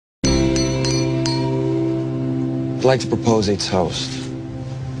I'd like to propose a toast.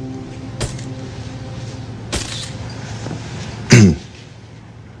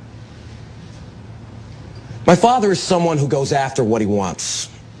 My father is someone who goes after what he wants,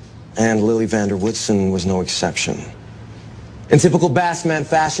 and Lily van der Woodsen was no exception. In typical Bassman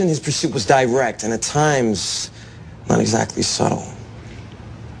fashion, his pursuit was direct and at times not exactly subtle.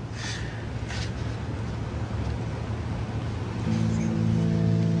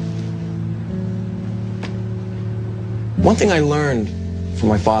 One thing I learned from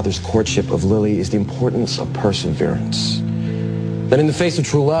my father's courtship of Lily is the importance of perseverance. That in the face of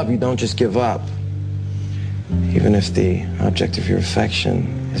true love, you don't just give up, even if the object of your affection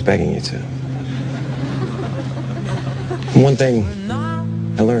is begging you to. And one thing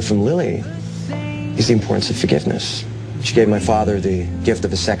I learned from Lily is the importance of forgiveness. She gave my father the gift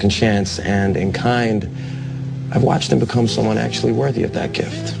of a second chance, and in kind, I've watched him become someone actually worthy of that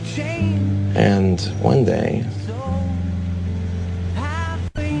gift. And one day,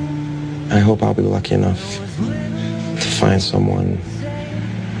 I hope I'll be lucky enough to find someone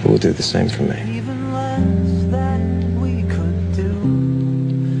who will do the same for me.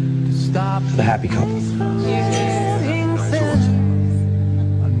 The happy couple.